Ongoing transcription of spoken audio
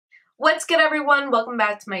What's good, everyone? Welcome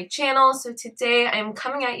back to my channel. So today I'm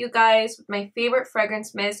coming at you guys with my favorite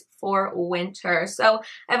fragrance mist for winter. So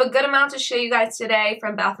I have a good amount to show you guys today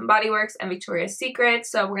from Bath & Body Works and Victoria's Secret.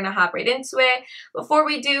 So we're gonna hop right into it. Before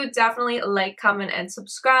we do, definitely like, comment, and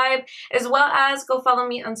subscribe, as well as go follow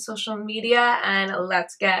me on social media, and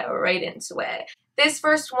let's get right into it. This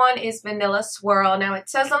first one is Vanilla Swirl. Now it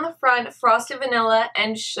says on the front, frosted vanilla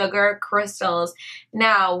and sugar crystals.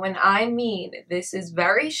 Now when I mean this is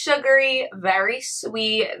very sugary, very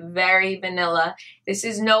sweet, very vanilla. This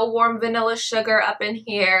is no warm vanilla sugar up in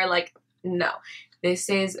here, like no. This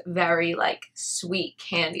is very like sweet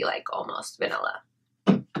candy, like almost vanilla.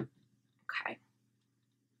 Okay.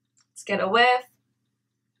 Let's get a whiff.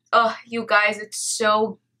 Oh, you guys, it's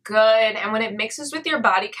so good, and when it mixes with your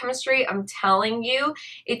body chemistry, I'm telling you,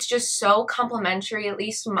 it's just so complimentary. At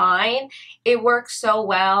least mine, it works so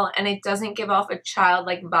well, and it doesn't give off a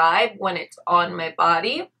childlike vibe when it's on my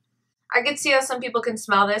body. I could see how some people can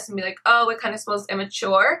smell this and be like, oh, it kind of smells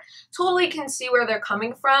immature. Totally can see where they're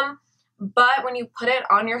coming from, but when you put it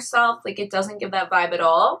on yourself, like, it doesn't give that vibe at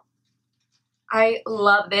all. I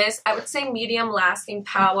love this. I would say medium lasting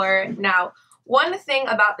power. Now, one thing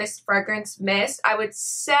about this fragrance mist, I would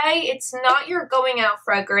say it's not your going out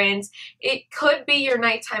fragrance. It could be your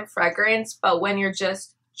nighttime fragrance, but when you're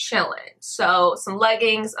just chilling. So some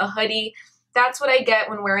leggings, a hoodie, that's what I get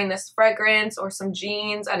when wearing this fragrance, or some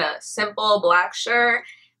jeans and a simple black shirt.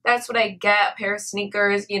 That's what I get, a pair of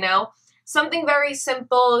sneakers, you know. Something very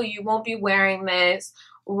simple. You won't be wearing this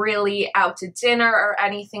really out to dinner or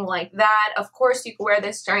anything like that. Of course, you can wear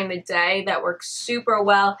this during the day. That works super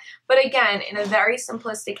well. But again, in a very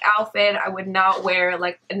simplistic outfit, I would not wear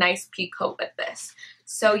like a nice pea coat with this.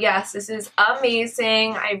 So yes, this is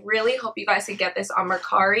amazing. I really hope you guys could get this on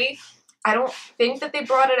Mercari. I don't think that they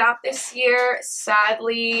brought it out this year.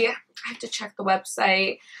 Sadly, I have to check the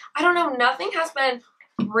website. I don't know. Nothing has been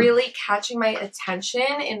really catching my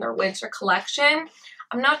attention in their winter collection.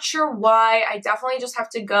 I'm not sure why. I definitely just have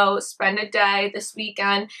to go spend a day this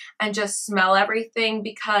weekend and just smell everything,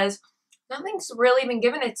 because nothing's really been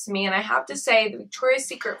given it to me. And I have to say, the Victoria's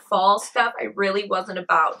Secret fall stuff I really wasn't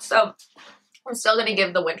about. So I'm still going to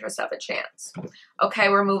give the winter stuff a chance. Okay,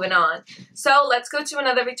 we're moving on. So let's go to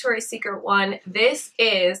another Victoria's Secret one. This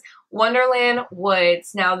is Wonderland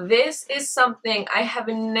Woods. Now this is something I have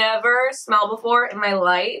never smelled before in my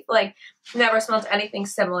life. Like, never smelled anything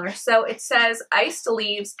similar. So it says iced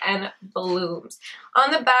leaves and blooms.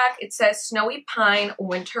 On the back it says snowy pine,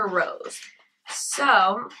 winter rose.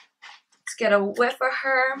 So let's get a whiff of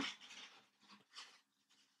her.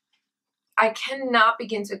 I cannot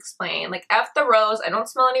begin to explain. Like, F the rose. I don't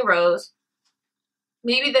smell any rose.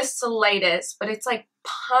 Maybe the slightest, but it's like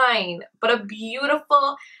pine, but a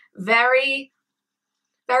beautiful, very,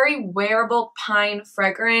 very wearable pine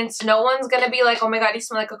fragrance. No one's gonna be like, oh my god, you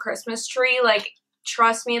smell like a Christmas tree. Like,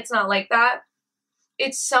 trust me, it's not like that.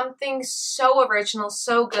 It's something so original,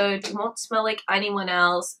 so good. You won't smell like anyone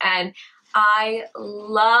else, and I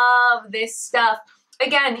love this stuff.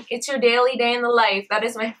 Again, it's your daily day in the life. That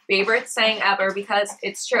is my favorite saying ever, because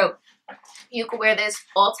it's true. You can wear this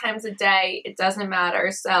all times of day. It doesn't matter.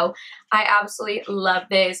 So I absolutely love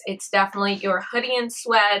this. It's definitely your hoodie and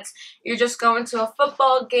sweats. You're just going to a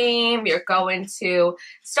football game. You're going to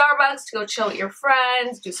Starbucks to go chill with your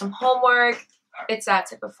friends, do some homework. It's that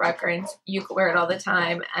type of fragrance. You can wear it all the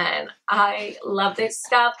time, and I love this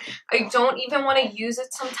stuff. I don't even want to use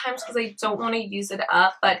it sometimes because I don't want to use it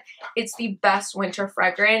up, but it's the best winter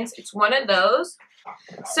fragrance. It's one of those.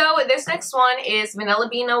 So this next one is Vanilla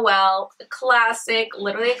Bean Noel, a classic,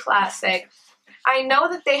 literally a classic. I know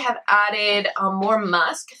that they have added more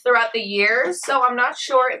musk throughout the years, so I'm not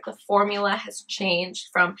sure if the formula has changed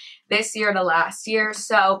from this year to last year.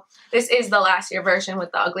 So this is the last year version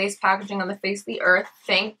with the ugliest packaging on the face of the earth.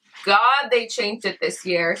 Thank God they changed it this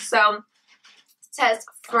year. So it says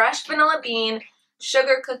fresh vanilla bean,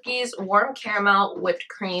 sugar cookies, warm caramel, whipped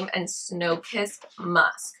cream, and snow-kissed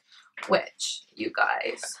musk, which, you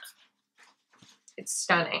guys, it's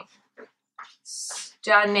stunning.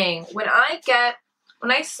 Stunning. When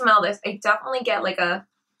I smell this, I definitely get like a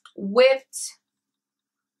whipped,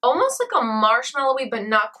 almost like a marshmallowy, but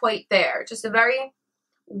not quite there. Just a very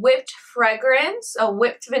whipped fragrance, a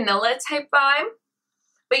whipped vanilla type vibe.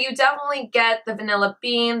 But you definitely get the vanilla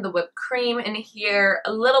bean, the whipped cream in here,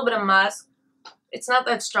 a little bit of musk. It's not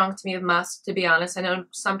that strong to me of musk, to be honest. I know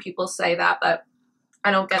some people say that, but I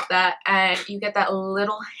don't get that. And you get that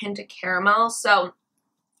little hint of caramel. So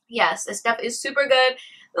yes, this stuff is super good.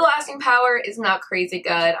 The lasting power is not crazy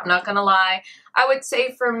good. I'm not gonna lie. I would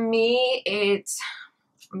say for me, it's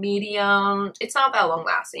medium. It's not that long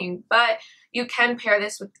lasting, but you can pair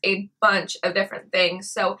this with a bunch of different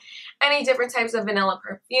things. So any different types of vanilla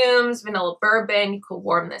perfumes, vanilla bourbon, you could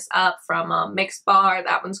warm this up from Mixed Bar.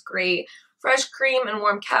 That one's great. Fresh cream and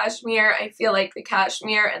warm cashmere. I feel like the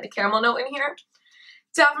cashmere and the caramel note in here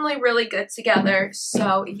definitely really good together.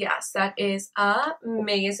 So yes, that is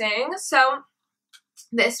amazing. So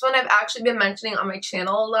this one I've actually been mentioning on my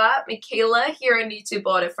channel a lot. Michaela here on YouTube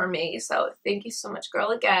bought it for me. So thank you so much, girl,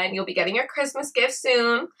 again. You'll be getting your Christmas gift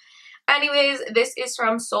soon. Anyways, this is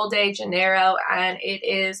from Sol de Janeiro, and it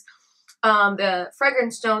is, the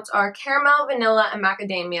fragrance notes are caramel, vanilla, and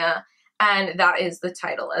macadamia, and that is the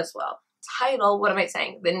title as well. Title, what am I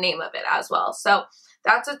saying? The name of it as well. So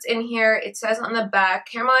that's what's in here. It says on the back,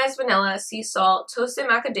 caramelized vanilla, sea salt, toasted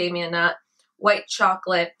macadamia nut, white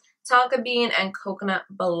chocolate, tonka bean, and coconut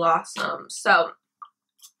blossom. So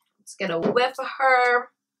let's get a whiff of her.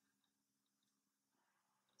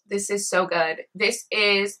 This is so good. This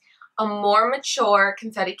is a more mature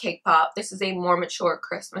confetti cake pop. This is a more mature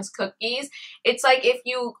Christmas cookies. It's like if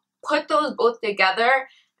you put those both together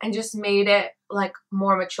and just made it like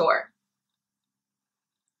more mature.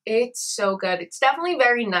 It's so good. It's definitely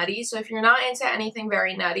very nutty. So if you're not into anything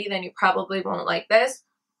very nutty, then you probably won't like this.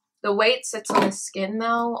 The way it sits on the skin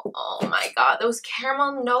though, oh my god, those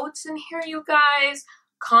caramel notes in here, you guys,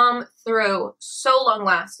 come through. So long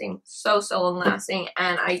lasting, so long lasting.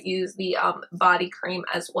 And I use the body cream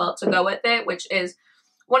as well to go with it, which is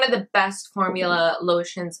one of the best formula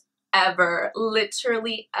lotions ever,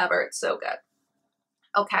 literally ever. It's so good.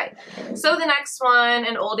 Okay, so the next one,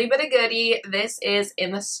 an oldie but a goodie. This is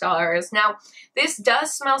In the Stars. Now, this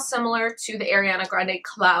does smell similar to the Ariana Grande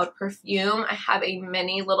Cloud perfume. I have a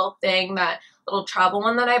mini little thing, that little travel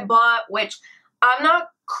one that I bought, which I'm not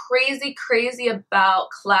crazy about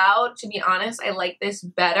Cloud. To be honest, I like this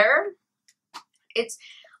better. It's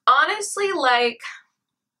honestly like,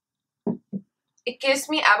 it gives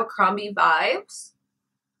me Abercrombie vibes.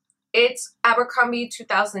 It's Abercrombie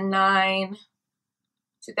 2009.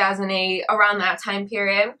 2008, around that time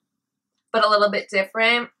period, but a little bit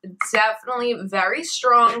different. Definitely very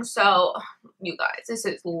strong. So you guys, this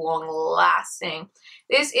is long lasting.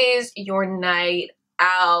 This is your night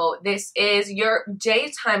out. This is your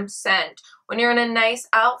daytime scent. When you're in a nice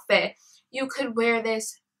outfit, you could wear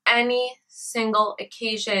this any single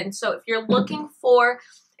occasion. So if you're looking for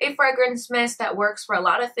a fragrance mist that works for a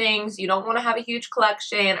lot of things, you don't want to have a huge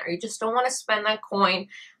collection, or you just don't want to spend that coin,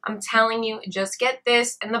 I'm telling you, just get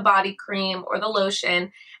this and the body cream or the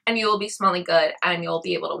lotion, and you will be smelling good, and you'll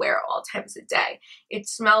be able to wear it all times a day. It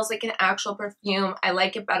smells like an actual perfume. I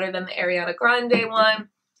like it better than the Ariana Grande one.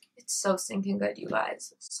 It's so stinking good, you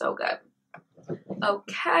guys. So good.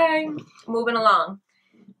 Okay, moving along.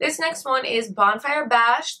 This next one is Bonfire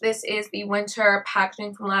Bash. This is the winter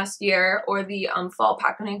packaging from last year, or the fall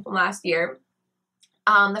packaging from last year.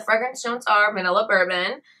 The fragrance notes are vanilla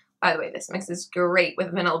bourbon. By the way, this mixes great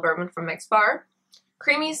with vanilla bourbon from Mixed Bar.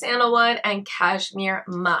 Creamy sandalwood and cashmere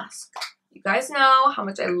musk. You guys know how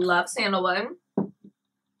much I love sandalwood.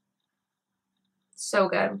 So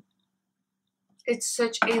good. It's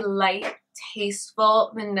such a light,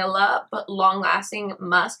 tasteful vanilla, but long-lasting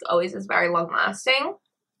musk. Always is very long-lasting.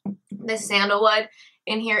 The sandalwood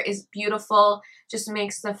in here is beautiful, just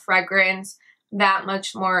makes the fragrance that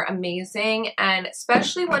much more amazing, and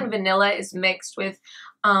especially when vanilla is mixed with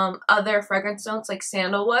other fragrance notes like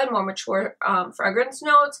sandalwood, more mature fragrance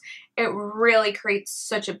notes, it really creates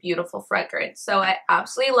such a beautiful fragrance. So I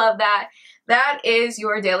absolutely love that. That is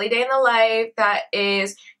your daily day in the life. That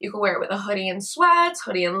is, you can wear it with a hoodie and sweats,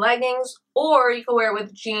 hoodie and leggings, or you can wear it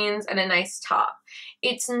with jeans and a nice top.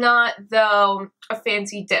 It's not, though, a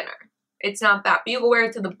fancy dinner. It's not that, but you can wear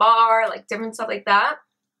it to the bar, like different stuff like that.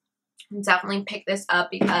 Definitely pick this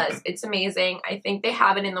up because it's amazing. I think they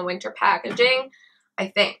have it in the winter packaging, I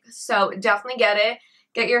think. So definitely get it.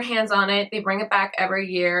 Get your hands on it. They bring it back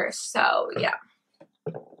every year. So yeah.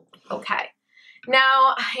 Okay.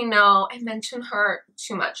 Now, I know I mentioned her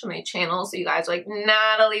too much on my channel, so you guys are like,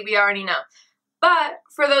 Natalie, we already know. But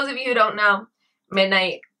for those of you who don't know,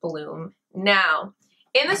 Midnight Bloom. Now,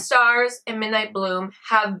 In the Stars and Midnight Bloom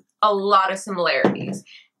have a lot of similarities.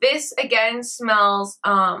 This, again, smells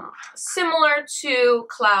similar to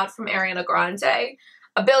Cloud from Ariana Grande,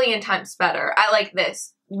 a billion times better. I like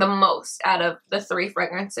this the most out of the three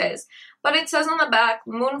fragrances. But it says on the back,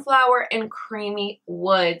 Moonflower and Creamy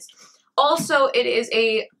Woods. Also, it is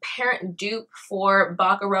a parent dupe for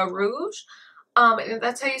Baccarat Rouge.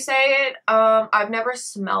 That's how you say it. I've never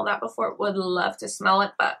smelled that before. Would love to smell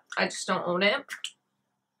it, but I just don't own it.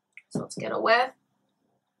 So let's get a whiff.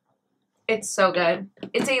 It's so good.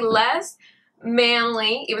 It's a less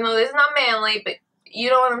manly, even though this is not manly, but you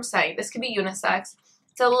know what I'm saying. This could be unisex.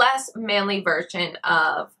 It's a less manly version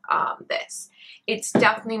of this. It's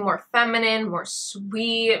definitely more feminine, more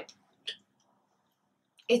sweet.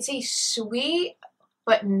 It's a sweet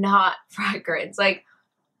but not fragrance. Like,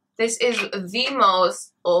 this is the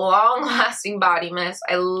most long-lasting body mist.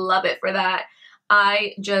 I love it for that.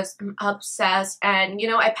 I just am obsessed, and you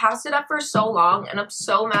know, I passed it up for so long, and I'm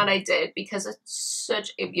so mad I did because it's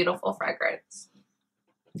such a beautiful fragrance.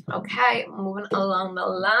 Okay, moving along the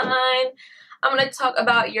line. I'm going to talk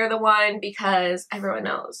about You're the One because everyone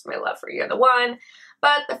knows my love for You're the One.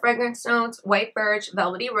 But the fragrance notes, white birch,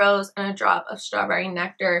 velvety rose, and a drop of strawberry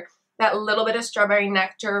nectar. That little bit of strawberry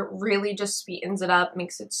nectar really just sweetens it up,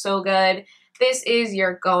 makes it so good. This is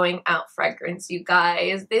your going out fragrance, you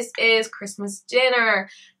guys. This is Christmas dinner.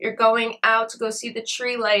 You're going out to go see the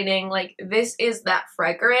tree lighting. Like, this is that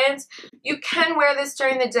fragrance. You can wear this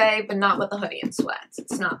during the day, but not with a hoodie and sweats.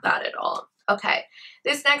 It's not that at all. Okay,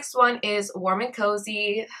 this next one is Warm and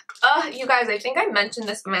Cozy. You guys, I think I mentioned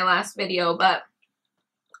this in my last video, but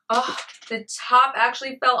the top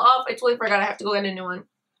actually fell off. I totally forgot. I have to go get a new one.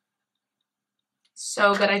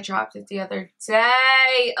 So good. I dropped it the other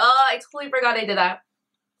day. I totally forgot I did that.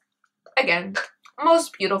 Again,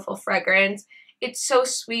 most beautiful fragrance. It's so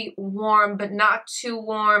sweet, warm, but not too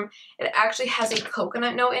warm. It actually has a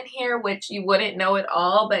coconut note in here, which you wouldn't know at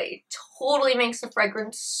all, but it totally makes the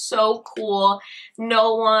fragrance so cool.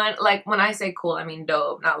 No one, like, when I say cool, I mean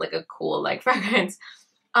dope, not like a cool, like, fragrance.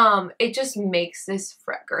 It just makes this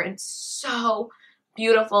fragrance so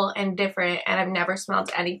beautiful and different, and I've never smelled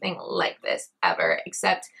anything like this ever,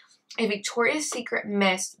 except a Victoria's Secret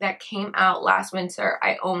mist that came out last winter.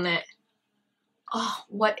 I own it. Oh,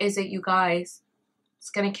 what is it, you guys? It's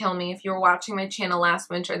gonna kill me. If you were watching my channel last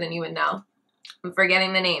winter, then you would know. I'm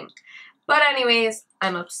forgetting the name. But anyways,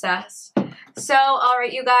 I'm obsessed. So,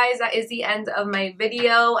 alright, you guys, that is the end of my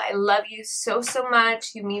video. I love you so, so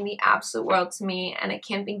much. You mean the absolute world to me, and I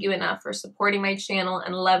can't thank you enough for supporting my channel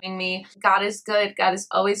and loving me. God is good. God is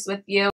always with you.